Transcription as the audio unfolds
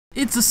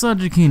It's a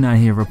Sergeant Kenai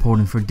here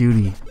reporting for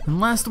duty. And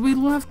last we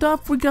left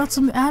off, we got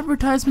some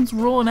advertisements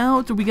rolling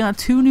out. We got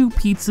 2 new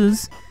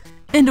pizzas,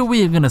 and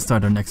we are gonna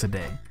start our next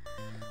day.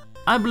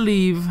 I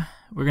believe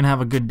we're gonna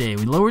have a good day.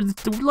 We lowered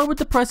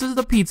the prices of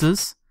the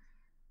pizzas,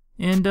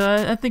 and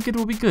I think it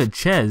will be good.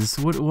 Ches,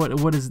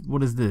 what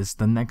is this?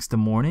 The next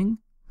morning?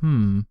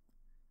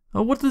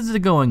 Oh, what is it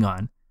going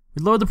on?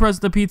 We lowered the price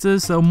of the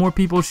pizzas, so more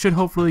people should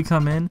hopefully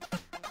come in.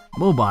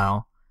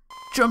 Mobile.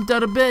 Jump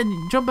out of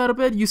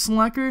bed, you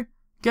slacker.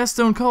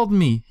 Gastone called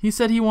me. He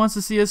said he wants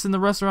to see us in the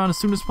restaurant as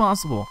soon as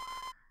possible.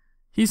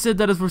 He said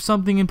that is for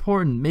something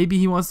important. Maybe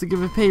he wants to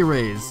give a pay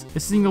raise. A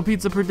single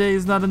pizza per day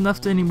is not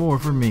enough anymore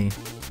for me.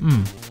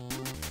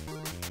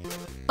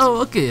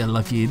 Oh, okay,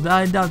 Lucky.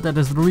 I doubt that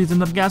is the reason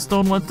that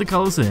Gastone wants to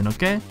call us in,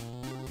 okay?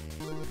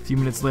 A few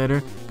minutes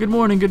later. Good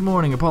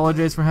morning.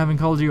 Apologize for having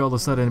called you all of a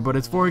sudden, but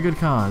it's for a good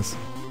cause.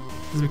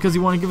 Is it because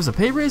you want to give us a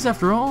pay raise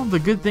after all? The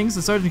good things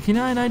that Sergeant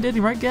Kenai and I did,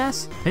 right,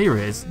 Gas? Pay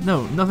raise?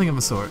 No, nothing of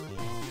the sort.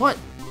 What?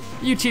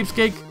 You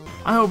cheapskate!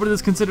 I hope it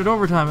is considered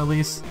overtime at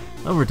least.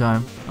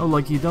 Overtime? Oh,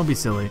 Lucky, don't be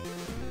silly.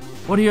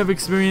 What you have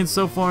experienced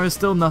so far is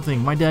still nothing.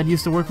 My dad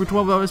used to work for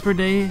 12 hours per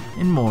day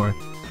and more.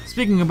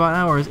 Speaking about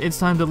hours, it's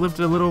time to lift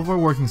a little of our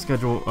working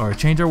schedule, or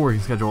change our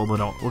working schedule a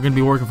little. We're gonna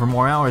be working for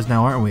more hours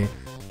now, aren't we?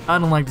 I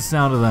don't like the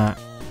sound of that.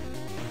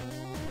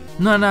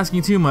 Not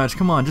asking too much,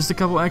 come on, just a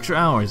couple extra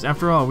hours.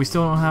 After all, we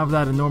still don't have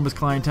that enormous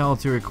clientele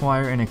to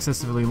require an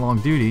excessively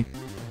long duty.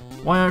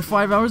 Why aren't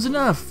 5 hours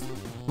enough?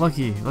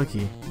 Lucky,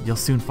 you'll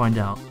soon find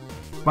out.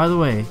 By the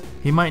way,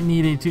 we might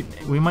need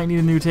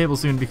a new table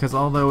soon because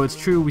although it's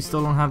true we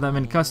still don't have that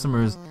many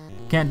customers,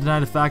 can't deny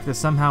the fact that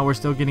somehow we're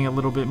still getting a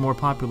little bit more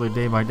popular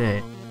day by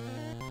day.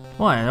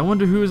 Why, I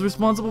wonder who is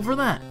responsible for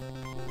that?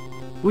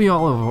 We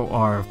all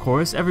are, of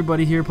course.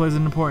 Everybody here plays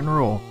an important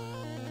role.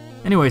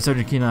 Anyway,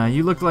 Sergeant Kenai,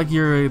 you look like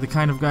you're the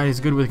kind of guy who's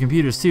good with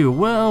computers too.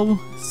 Well,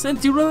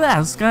 since you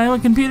ask, I'm a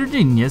computer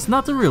genius.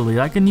 Not really.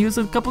 I can use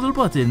a couple of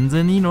buttons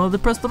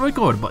and, press the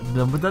record button,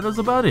 but that is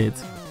about it.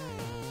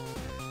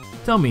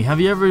 Tell me, have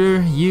you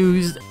ever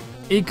used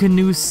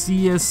GNU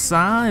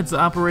CSA? It's an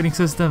operating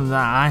system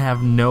that I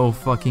have no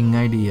fucking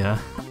idea.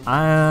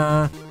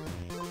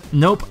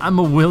 Nope, I'm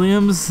a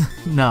Williams.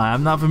 No,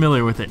 I'm not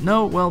familiar with it.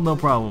 No, well, no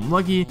problem.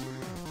 Lucky.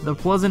 The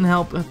pleasant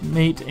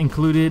helpmate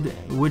included,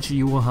 which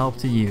you will help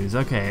to use.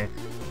 Okay.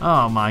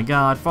 Oh my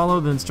god. Follow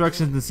the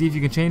instructions and see if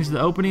you can change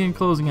the opening and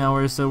closing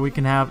hours so we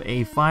can have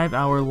a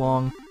 5-hour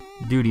long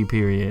duty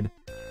period.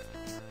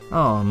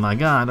 Oh my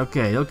god.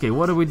 Okay,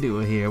 what do we do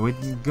here? We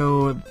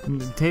go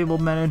table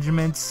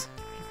management.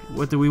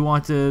 What do we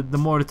want to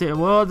the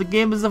table? Well, the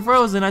game is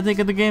frozen. I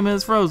think the game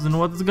is frozen.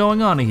 What's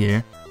going on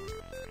here?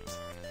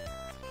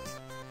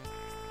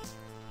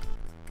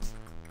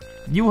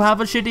 You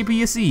have a shitty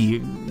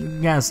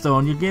PC,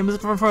 Gastone. Your game is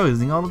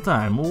frozen all the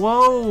time.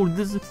 Whoa,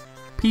 this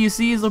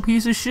PC is a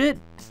piece of shit?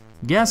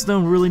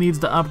 Gastone really needs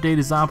to update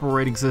his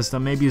operating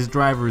system, maybe his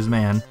drivers,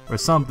 man, or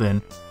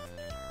something.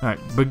 Alright,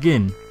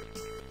 begin.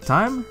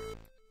 Time?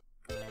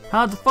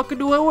 How the fuck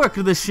do I work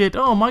this shit?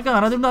 Oh my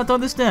god, I do not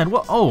understand.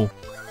 What? Oh,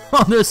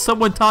 there's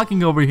someone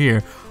talking over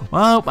here.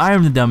 Well, I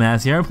am the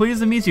dumbass here. I'm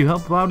pleased to meet you.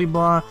 Help, blah,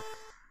 blah.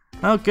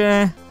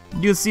 Okay.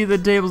 You see the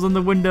tables on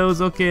the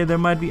windows. Okay, there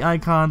might be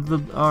icons.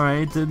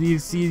 Alright, you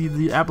see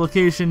the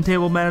application.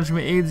 Table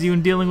management aids you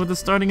in dealing with the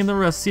starting and the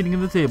rest seating of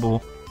the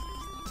table.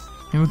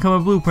 You become a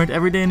blueprint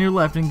every day on your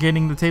left and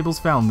getting the tables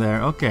found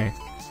there. Okay.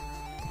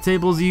 The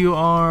tables you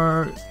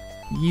own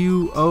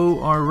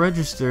are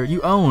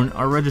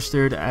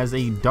registered as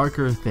a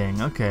darker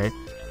thing. Okay.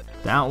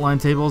 The outline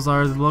tables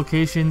are the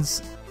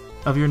locations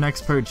of your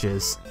next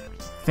purchase.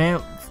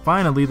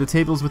 Finally, the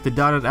tables with the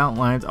dotted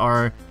outlines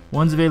are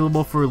ones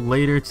available for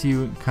later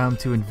to come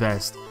to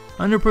invest.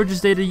 Under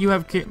purchase data, you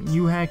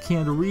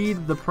can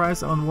read the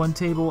price on one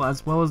table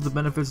as well as the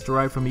benefits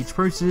derived from each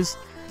purchase.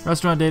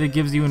 Restaurant data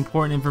gives you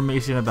important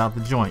information about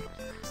the joint.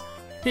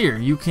 Here,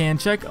 you can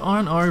check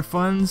on our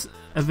funds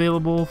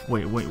available.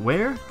 Wait,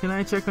 where can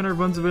I check on our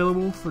funds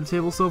available for the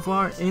table so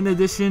far? In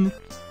addition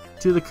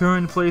to the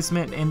current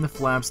placement in the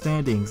flap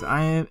standings.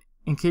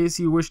 In case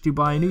you wish to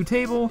buy a new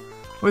table,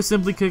 or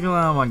simply click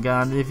on, oh my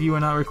god, if you are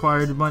not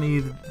required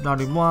money, blah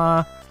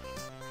blah.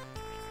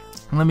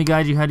 Let me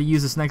guide you how to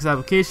use this next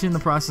application. The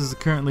process is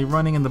currently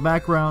running in the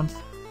background.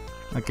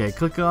 Okay,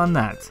 click on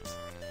that.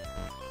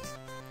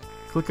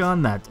 Click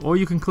on that. Or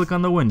you can click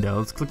on the window.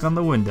 Let's click on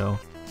the window.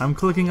 I'm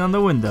clicking on the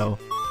window.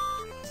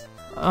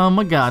 Oh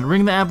my god,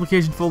 bring the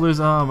application folders.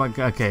 Oh my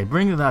god, okay,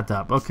 bring that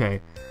up. Okay.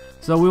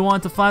 So we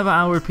want the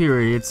 5-hour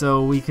period,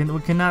 so we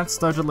cannot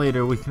start it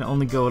later, we can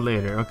only go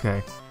later.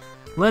 Okay.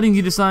 Letting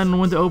you decide on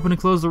when to open and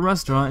close the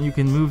restaurant, you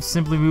can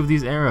simply move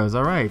these arrows.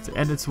 Alright,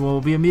 edits will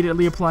be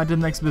immediately applied to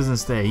the next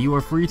business day. You are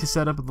free to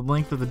set up the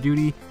length of the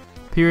duty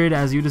period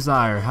as you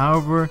desire.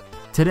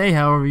 Today,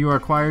 you are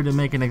required to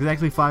make an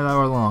exactly 5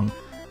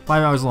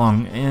 hours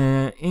long.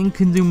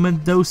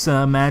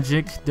 Incognito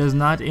magic does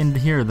not end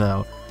here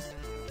though.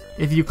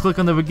 If you click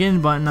on the begin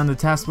button on the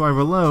taskbar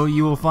below,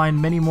 you will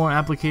find many more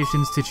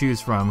applications to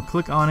choose from.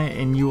 Click on it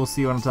and you will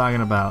see what I'm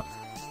talking about.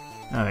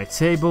 Alright,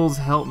 tables,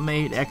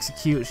 helpmate,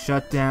 execute,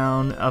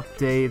 shutdown,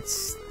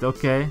 updates.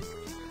 Okay.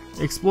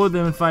 Explore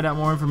them and find out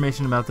more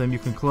information about them. You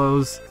can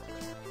close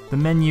the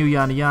menu,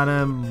 yada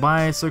yada.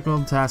 Buy,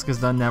 circle, task is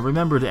done now.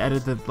 Remember to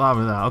edit the blah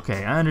blah blah.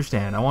 Okay, I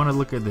understand. I want to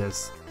look at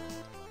this.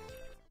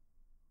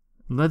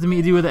 Let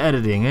me do the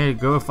editing. Hey,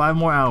 go 5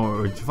 more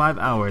hours. 5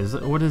 hours.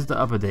 What is the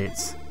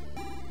updates?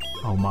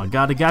 Oh my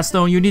god, the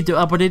Gastone, you need to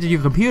update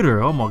your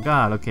computer. Oh my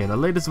god, okay, the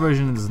latest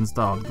version is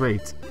installed.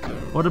 Great.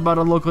 What about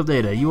the local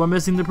data? You are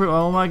missing the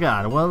oh my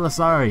god, well,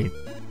 sorry.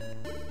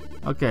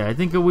 Okay, I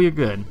think we are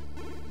good.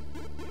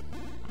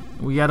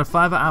 We got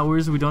 5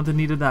 hours, we don't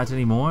need that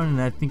anymore,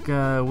 and I think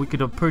we could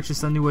have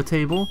purchased a newer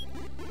table.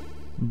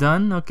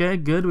 Done, okay,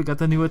 good, we got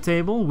the newer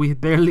table. We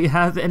barely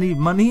have any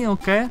money,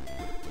 okay.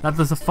 That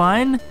is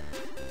fine.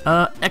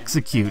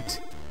 Execute.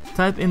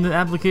 Type in the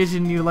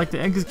application you'd like to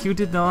execute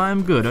it. No,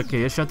 I'm good.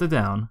 Okay, I shut it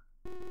down.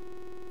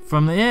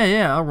 From the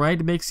yeah,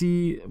 alright. Make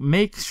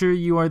sure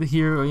you are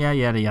here. Yeah,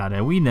 yada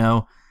yada. We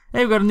know.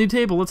 Hey, we got a new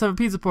table. Let's have a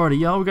pizza party,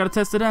 y'all. We gotta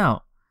test it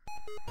out.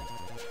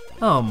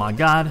 Oh my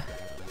god.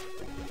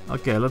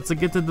 Okay, let's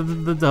get the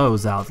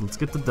doughs out. Let's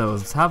get the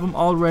doughs. Let's have them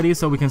all ready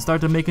so we can start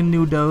to making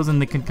new doughs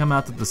and they can come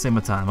out at the same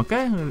time.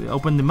 Okay,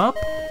 open them up.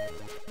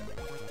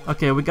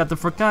 Okay, we got the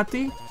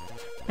frittati.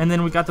 And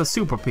then we got the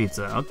super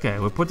pizza. Okay,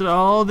 we put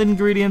all the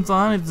ingredients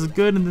on. It's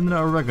good, and then the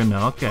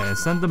oregano. Okay,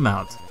 send them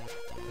out.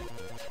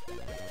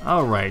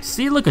 Alright,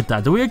 see, look at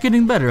that. We are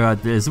getting better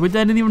at this. We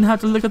didn't even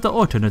have to look at the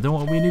alternate and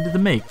what we needed to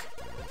make.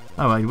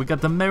 Alright, we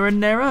got the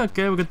marinara.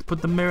 Okay, we got to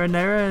put the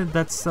marinara.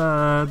 That's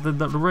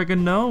the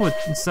oregano.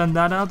 Send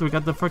that out. We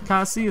got the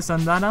frittasi.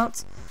 Send that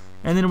out.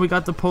 And then we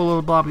got the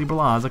polo blah blah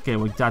blahs. Okay,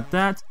 we got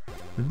that.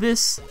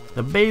 This,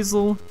 the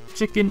basil,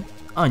 chicken,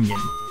 onion.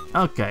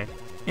 Okay.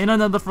 And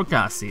another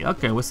frittasi.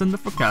 Okay, we'll send the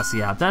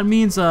frittasi out. That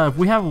means if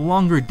we have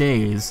longer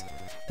days,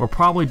 we're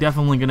probably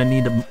definitely gonna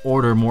need to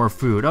order more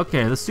food.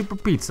 Okay, the super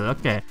pizza.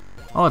 Okay,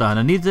 hold on,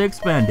 I need to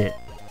expand it.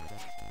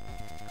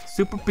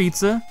 Super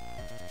pizza.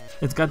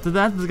 It's got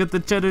that. It's got the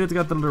cheddar. It's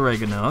got the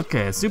oregano.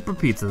 Okay, super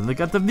pizza. They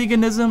got the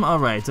veganism. All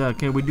right.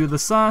 Okay, we do the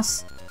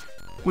sauce.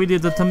 We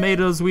did the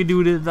tomatoes. We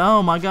do the.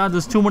 Oh my God,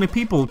 there's too many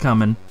people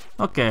coming.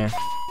 Okay,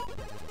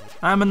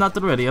 I'm not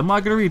ready. A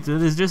margarita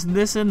is just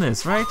this and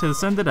this, right? To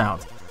send it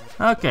out.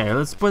 Okay,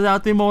 let's put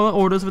out the more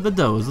orders for the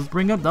doughs. Let's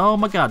bring up. Oh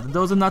my god, the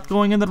doughs are not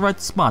going in the right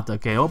spot.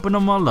 Okay, open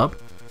them all up.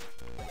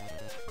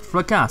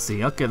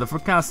 Frittasi. Okay, the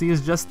frittasi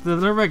is just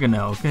the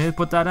oregano. Okay,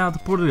 put that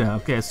out. Put it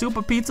out. Okay,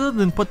 super pizza.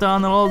 Then put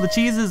down all the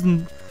cheeses,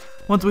 and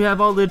once we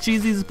have all the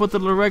cheeses, put the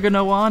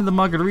oregano on. The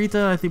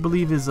margarita, I think,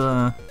 believe is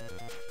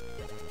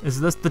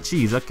this the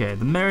cheese? Okay,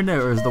 the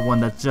marinara is the one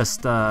that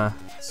just the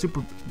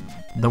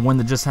one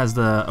that just has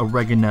the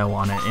oregano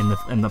on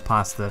it in the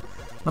pasta.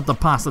 Not the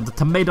pasta, the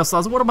tomato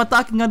sauce. What am I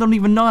talking? I don't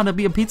even know how to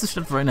be a pizza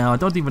chef right now. I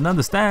don't even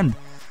understand.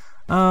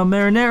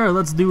 Marinara,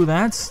 let's do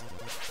that.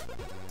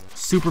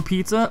 Super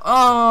pizza.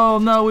 Oh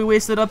no, we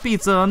wasted a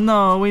pizza.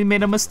 No, we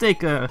made a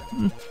mistake.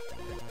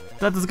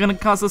 That is gonna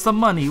cost us some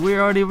money. We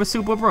already were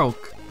super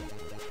broke.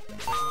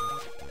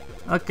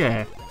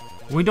 Okay,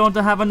 we don't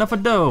have enough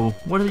of dough.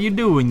 What are you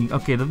doing?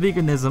 Okay, the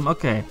veganism.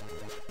 Okay,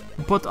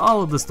 put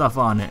all of the stuff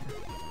on it.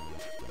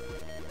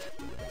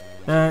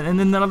 And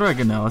then the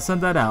oregano,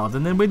 send that out,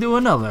 and then we do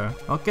another,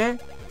 okay?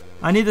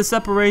 I need to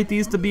separate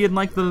these to be in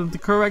like the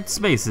correct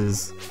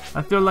spaces.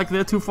 I feel like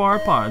they're too far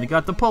apart. You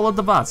got the polo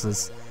de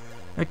vases.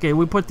 Okay,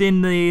 we put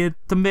in the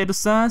tomato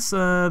sauce,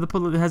 the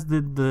polo has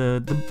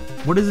the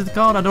what is it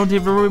called? I don't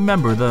even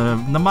remember.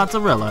 The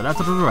mozzarella,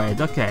 that's right,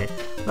 okay.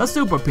 The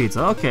super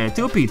pizza, okay,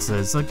 2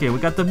 pizzas. Okay, we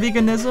got the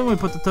veganism, we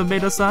put the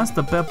tomato sauce,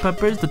 the bell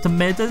peppers, the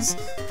tomatoes,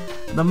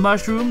 the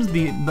mushrooms,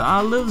 the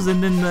olives,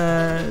 and then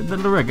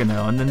the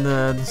oregano, and then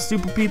the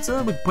super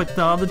pizza. We put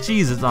all the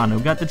cheeses on it.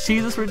 We got the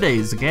cheeses for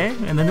days, okay?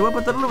 And then we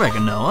put the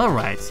oregano. All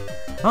right.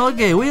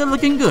 Okay, we are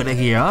looking good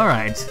here. All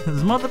right,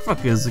 these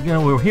motherfuckers. You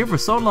know, we're here for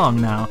so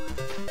long now.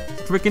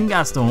 Freaking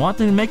Gastone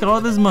wanting to make all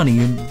this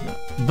money.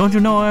 Don't you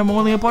know I'm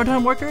only a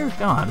part-time worker?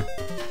 God.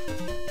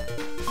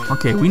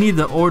 Okay, we need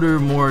to order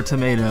more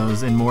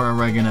tomatoes and more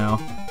oregano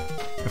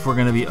if we're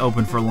gonna be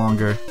open for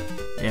longer.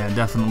 Yeah,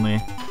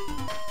 definitely.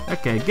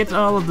 Okay, get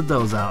all of the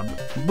doughs out.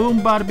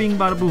 Boom, bada bing,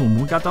 bada boom.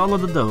 We got all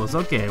of the doughs.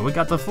 Okay, we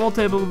got the full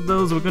table of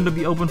doughs. We're going to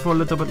be open for a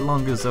little bit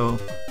longer, so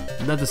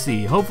let's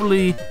see.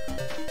 Hopefully,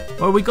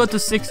 or we go to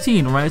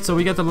 16, right? So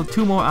we got the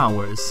 2 more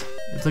hours.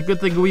 It's a good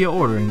thing we are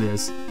ordering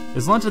this.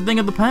 Is lunch a thing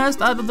of the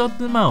past? I don't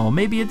know.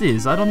 Maybe it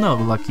is. I don't know,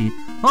 Lucky.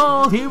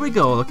 Oh, here we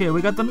go. Okay,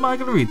 we got the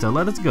margarita.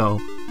 Let us go.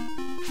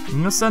 I'm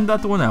gonna send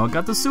that one out. We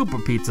got the super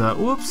pizza.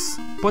 Oops,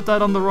 put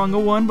that on the wrong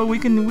one, but we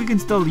can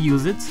still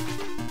use it.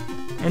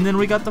 And then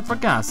we got the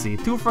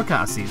frittasi, 2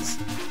 frittasis.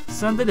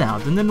 Send it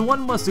out, and then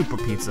 1 more super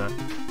pizza.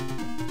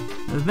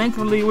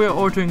 Thankfully, we're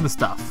ordering the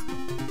stuff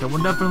that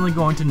we're definitely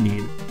going to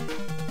need.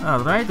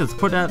 Alright, let's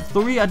put out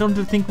 3. I don't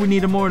think we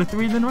need more than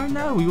 3 then right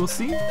now. We will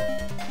see.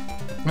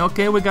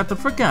 Okay, we got the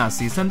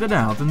frittasi, send it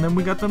out. And then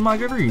we got the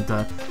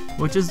margarita,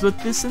 which is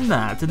with this and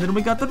that. And then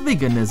we got the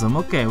veganism.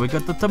 Okay, we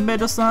got the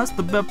tomato sauce,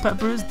 the bell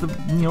peppers, the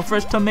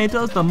fresh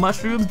tomatoes, the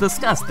mushrooms,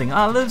 disgusting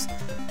olives.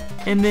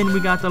 And then we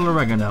got the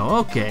oregano.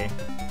 Okay.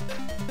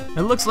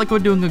 It looks like we're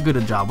doing a good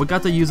job. We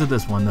got the use of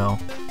this one though.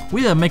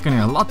 We are making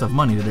a lot of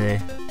money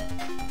today.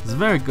 It's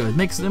very good. It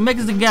makes the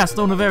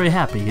Gastone very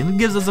happy. And it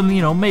gives us some,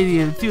 you know,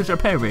 maybe a future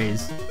pay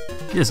raise.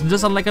 Yes,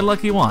 just like a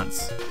lucky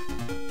wants.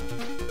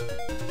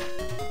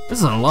 This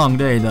is a long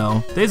day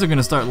though. Days are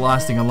gonna start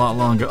lasting a lot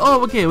longer.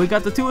 Oh, okay, we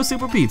got the 2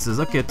 super pizzas.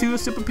 Okay, 2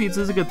 super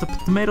pizzas. We got the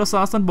tomato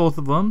sauce on both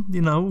of them.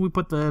 You know, we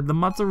put the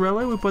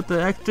mozzarella, we put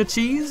the extra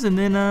cheese, and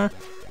then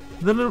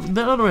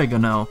the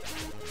oregano.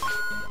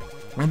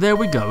 And there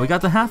we go. We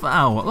got the half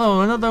hour.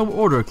 Oh, another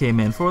order came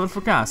in for the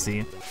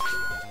fricassee.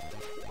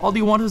 All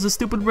you want is a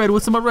stupid bread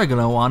with some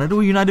oregano on it.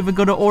 You're not even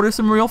gonna order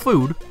some real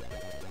food.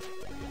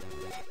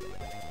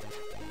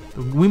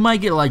 We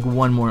might get like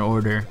one more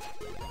order.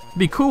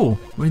 Be cool.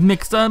 We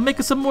make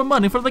us some more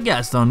money for the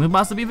Gastone. The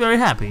boss will be very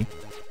happy.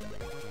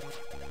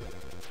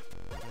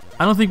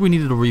 I don't think we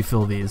needed to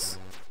refill these.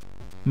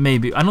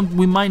 Maybe.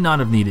 We might not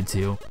have needed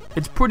to.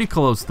 It's pretty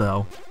close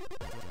though.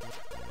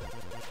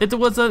 It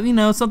was you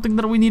know, something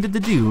that we needed to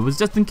do. It was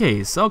just in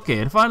case. Okay,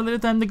 and finally the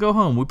time to go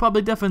home. We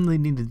probably definitely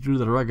needed to do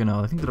the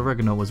oregano. I think the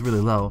oregano was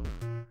really low.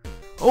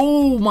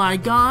 Oh my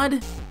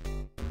god!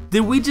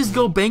 Did we just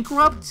go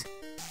bankrupt?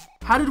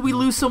 How did we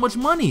lose so much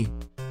money?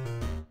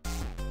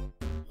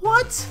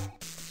 What?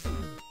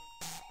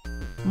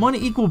 Money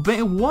equal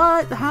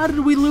what? How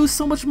did we lose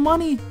so much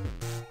money?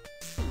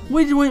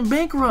 We went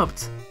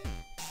bankrupt.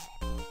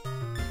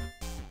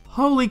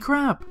 Holy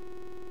crap.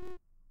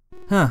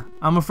 Huh,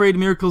 I'm afraid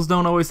miracles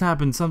don't always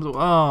happen.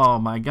 Oh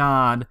my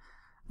god.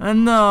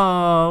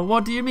 No,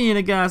 what do you mean,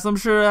 I guess? I'm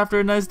sure after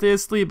a nice day of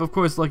sleep, of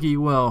course, lucky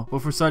you will.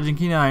 But for Sergeant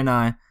Kenai and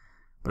I.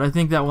 But I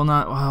think that will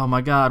not. Oh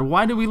my god,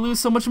 why did we lose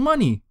so much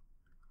money?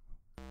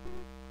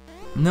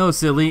 No,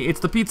 silly, it's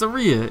the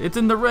pizzeria. It's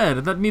in the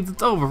red. That means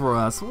it's over for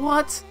us.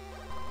 What?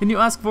 Can you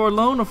ask for a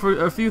loan or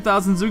for a few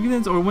thousand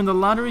zugons or win the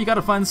lottery? You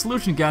gotta find a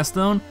solution,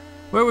 Gastone.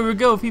 Where would we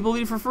go if people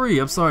eat for free?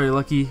 I'm sorry,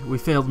 Lucky. We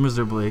failed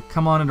miserably.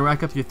 Come on and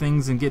rack up your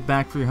things and get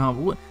back for your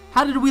home.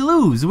 How did we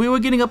lose? We were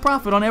getting a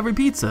profit on every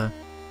pizza.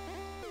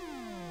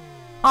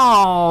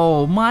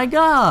 Oh my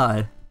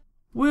god.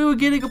 We were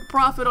getting a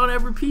profit on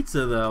every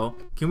pizza though.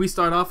 Can we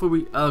start off where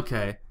we...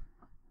 Okay.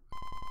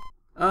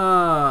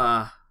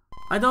 I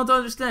don't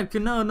understand.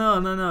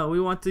 No. We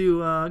want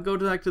to go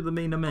back to the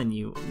main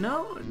menu.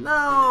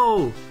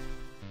 No.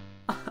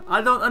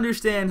 I don't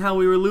understand how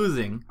we were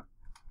losing.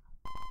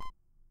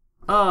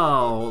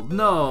 Oh,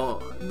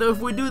 no. If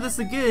we do this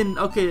again,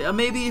 okay,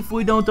 maybe if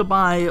we don't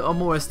buy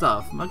more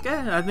stuff,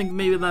 okay? I think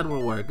maybe that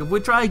will work. If we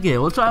try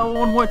again, we'll try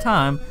one more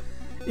time.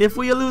 If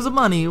we lose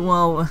money,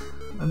 well,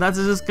 that's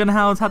just gonna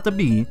how it's have to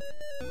be.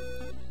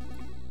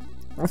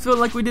 I feel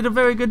like we did a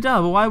very good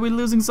job. Why are we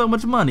losing so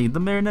much money? The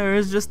marinara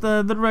is just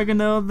the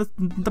oregano, the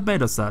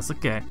tomato sauce,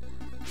 okay.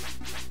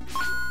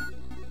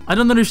 I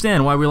don't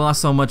understand why we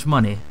lost so much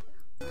money.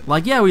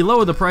 Like, yeah, we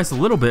lowered the price a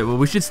little bit, but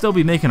we should still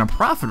be making a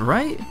profit,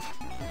 right?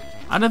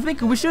 I don't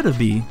think we should have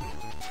been.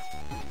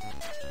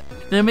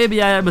 Yeah, maybe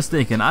I am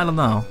mistaken. I don't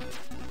know.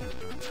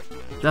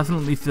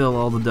 Definitely fill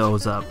all the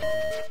doughs up.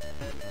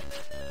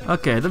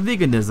 Okay, the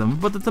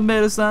veganism, but the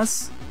tomato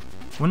sauce.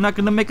 We're not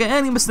gonna make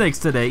any mistakes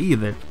today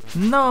either.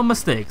 No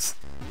mistakes.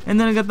 And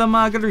then I got the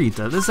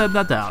margarita. Let's add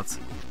that out.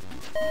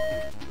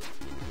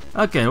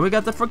 Okay, we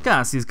got the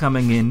fricassees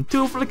coming in.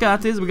 2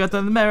 fricassees. We got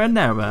the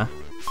marinara.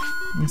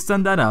 Let's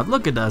send that out.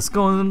 Look at us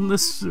going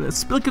this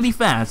splickety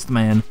fast,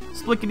 man.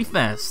 Splickety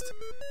fast.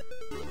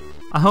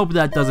 I hope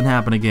that doesn't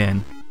happen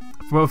again.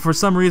 For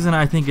some reason,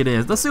 I think it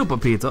is. The super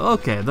pizza.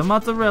 Okay, the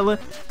mozzarella.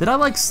 Did I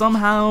like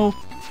somehow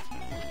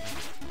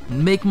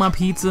make my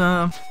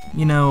pizza,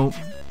 you know,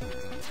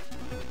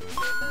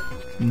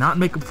 not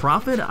make a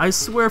profit? I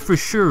swear for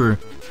sure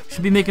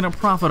should be making a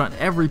profit on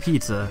every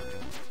pizza.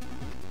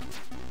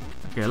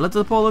 Okay, let's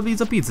pull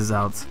these pizzas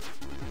out.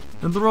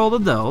 And roll the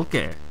dough.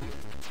 Okay.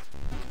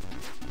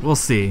 We'll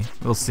see.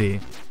 We'll see.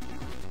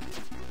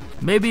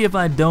 Maybe if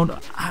I don't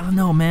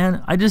know,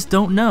 man. I just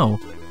don't know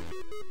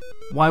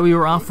why we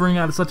were offering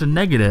out such a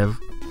negative.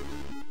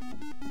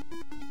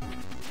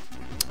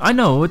 I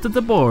know, it's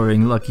a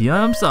boring, Lucky.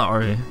 I'm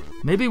sorry.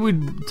 Maybe we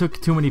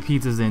took too many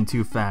pizzas in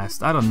too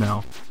fast. I don't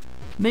know.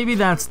 Maybe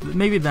that's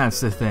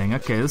the thing.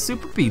 Okay, the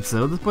super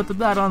pizza. Let's put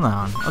that on.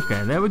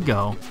 Okay, there we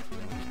go.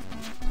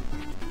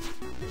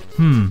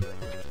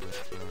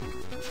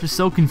 Just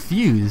so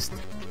confused.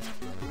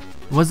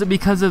 Was it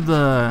because of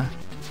the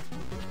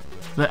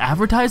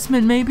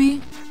advertisement,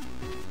 maybe?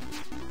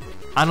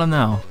 I don't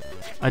know.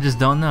 I just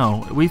don't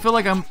know. We feel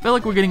like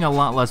we're getting a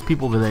lot less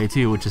people today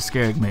too, which is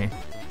scaring me.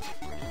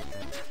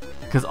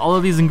 Because all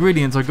of these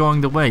ingredients are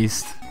going to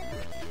waste.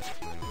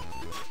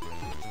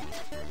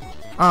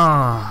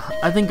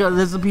 I think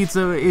this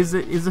pizza is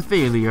a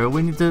failure.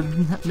 We need to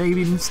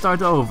maybe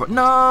start over.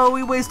 No,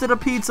 we wasted a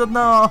pizza.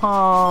 No.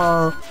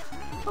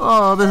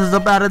 Oh, this is a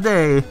bad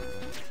day.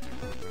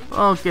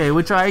 Okay,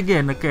 we try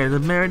again. Okay, the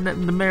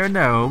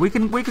marinara. We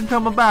can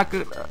come back.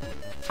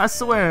 I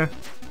swear.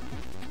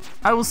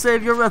 I will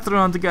save your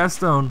restaurant,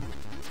 Gastone.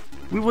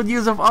 We will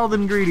use up all the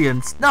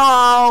ingredients.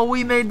 No,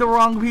 we made the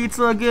wrong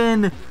pizza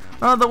again.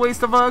 Oh, the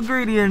waste of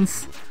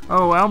ingredients.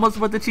 Oh, I almost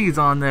put the cheese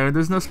on there.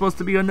 There's no supposed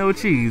to be a no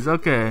cheese.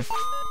 Okay.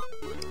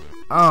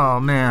 Oh,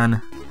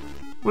 man.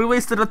 We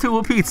wasted a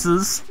 2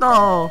 pizzas.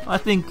 No, I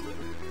think...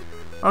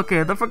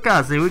 Okay, the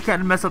fricassee. We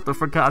can't mess up the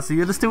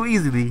fricassee. It is too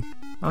easily.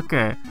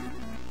 Okay.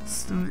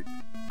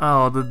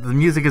 Oh, the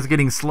music is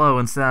getting slow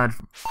and sad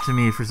to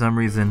me for some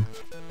reason.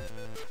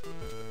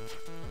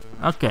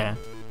 Okay.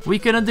 We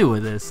can do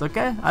this,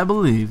 okay? I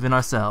believe in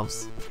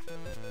ourselves.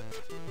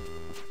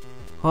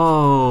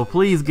 Oh,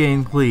 please,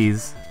 game,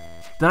 please.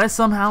 Did I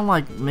somehow,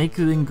 like, make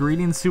the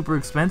ingredients super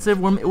expensive?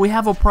 We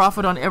have a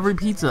profit on every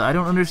pizza. I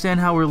don't understand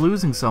how we're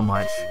losing so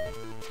much.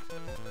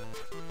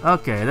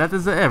 Okay, that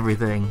is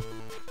everything.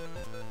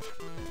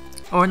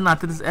 Or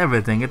not, that is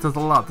everything. It does a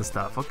lot of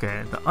stuff.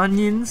 Okay, the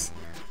onions.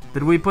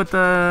 Did we put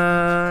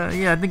the...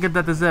 Yeah, I think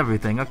that is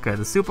everything. Okay,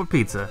 the super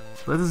pizza.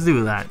 Let us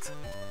do that.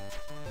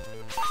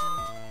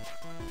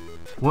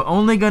 We're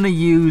only gonna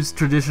use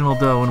traditional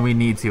dough when we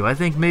need to. I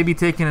think maybe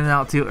taking it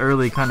out too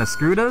early kind of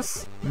screwed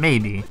us?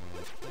 Maybe.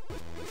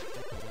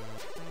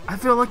 I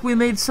feel like we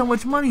made so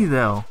much money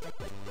though.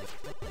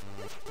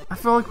 I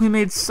feel like we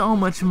made so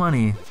much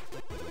money.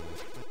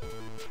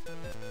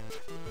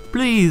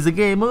 Please, a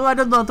game. I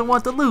do not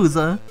want to lose,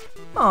 huh?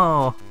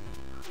 Oh.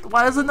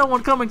 Why isn't no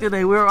one coming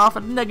today? We were off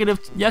at negative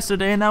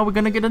yesterday and now we're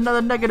gonna get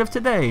another negative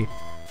today.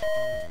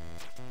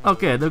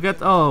 Okay, they'll get...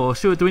 Oh,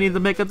 shoot. Do we need to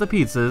make up the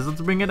pizzas?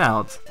 Let's bring it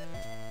out.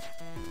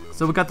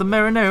 So we got the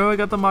marinara, we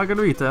got the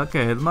margarita.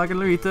 Okay, the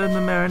margarita and the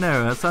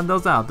marinara. Send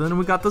those out. Then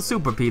we got the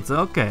super pizza.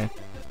 Okay.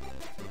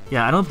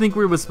 Yeah, I don't think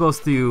we were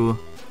supposed to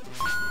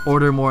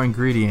order more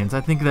ingredients. I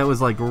think that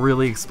was like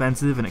really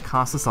expensive and it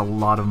cost us a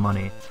lot of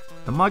money.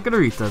 The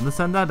margarita, let's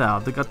send that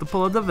out. They got the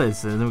pull of the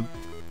visit.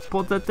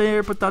 Put that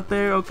there, put that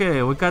there.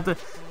 Okay, we got the...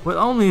 Well,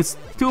 only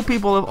 2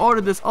 people have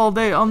ordered this all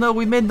day. Oh no,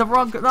 we made the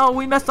wrong... No,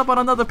 we messed up on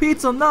another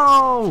pizza.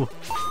 No!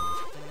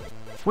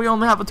 We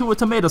only have 2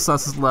 tomato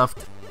sauces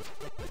left.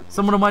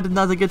 Someone might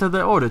not get to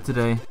their order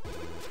today.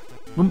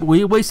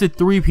 We wasted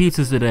 3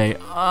 pizzas today.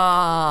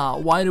 Ah,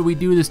 why did we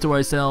do this to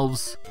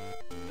ourselves?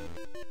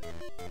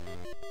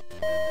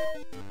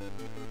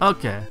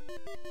 Okay.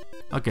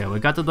 Okay, we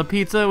got to the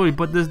pizza. We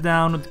put this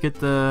down to get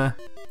the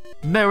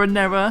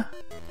marinara,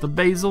 the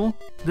basil,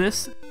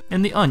 this,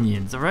 and the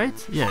onions,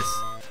 alright? Yes.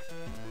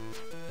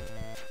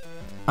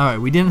 Alright,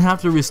 we didn't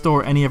have to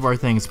restore any of our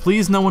things.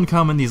 Please no one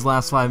come in these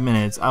last 5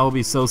 minutes. I will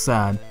be so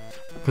sad.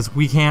 Because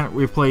we can't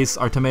replace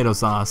our tomato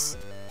sauce.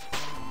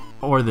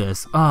 Or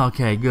this. Oh,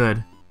 okay,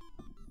 good.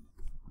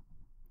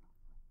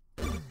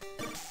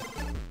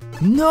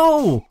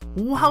 No!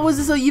 How is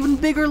this an even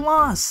bigger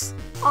loss?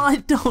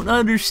 I don't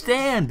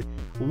understand.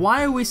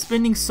 Why are we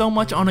spending so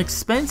much on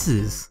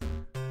expenses?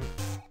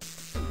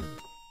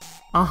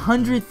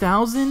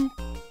 100,000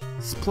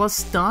 plus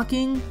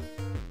stocking?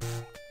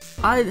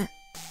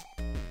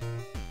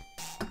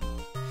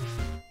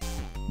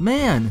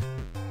 Man!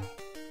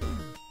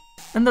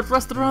 And the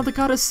restaurant I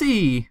gotta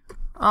see!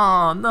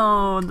 Oh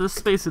no, the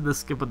space in the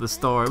skip of the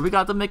store. We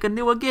got to make a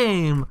newer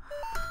game!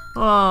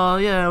 Oh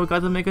yeah, we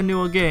got to make a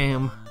newer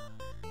game.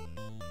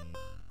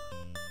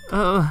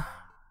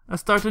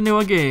 Let's start a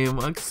newer game.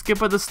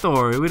 Skip of the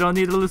story. We don't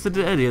need to listen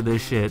to any of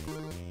this shit.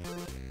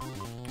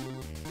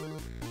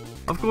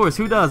 Of course,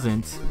 who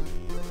doesn't?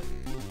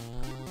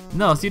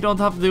 No, so you don't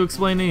have to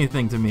explain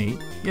anything to me.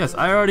 Yes,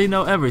 I already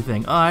know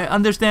everything. I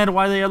understand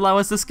why they allow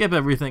us to skip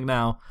everything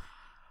now.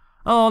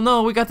 Oh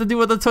no, we got to do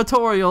with the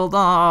tutorial.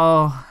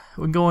 Oh,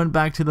 we're going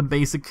back to the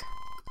basic.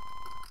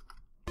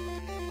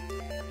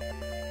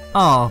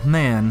 Oh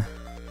man.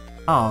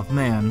 Oh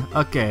man.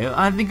 Okay,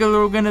 I think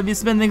we're gonna be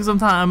spending some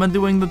time on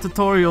doing the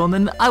tutorial, and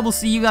then I will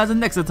see you guys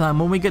next time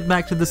when we get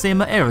back to the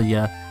same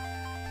area.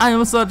 I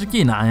am Sergeant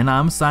Kina, and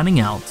I'm signing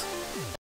out.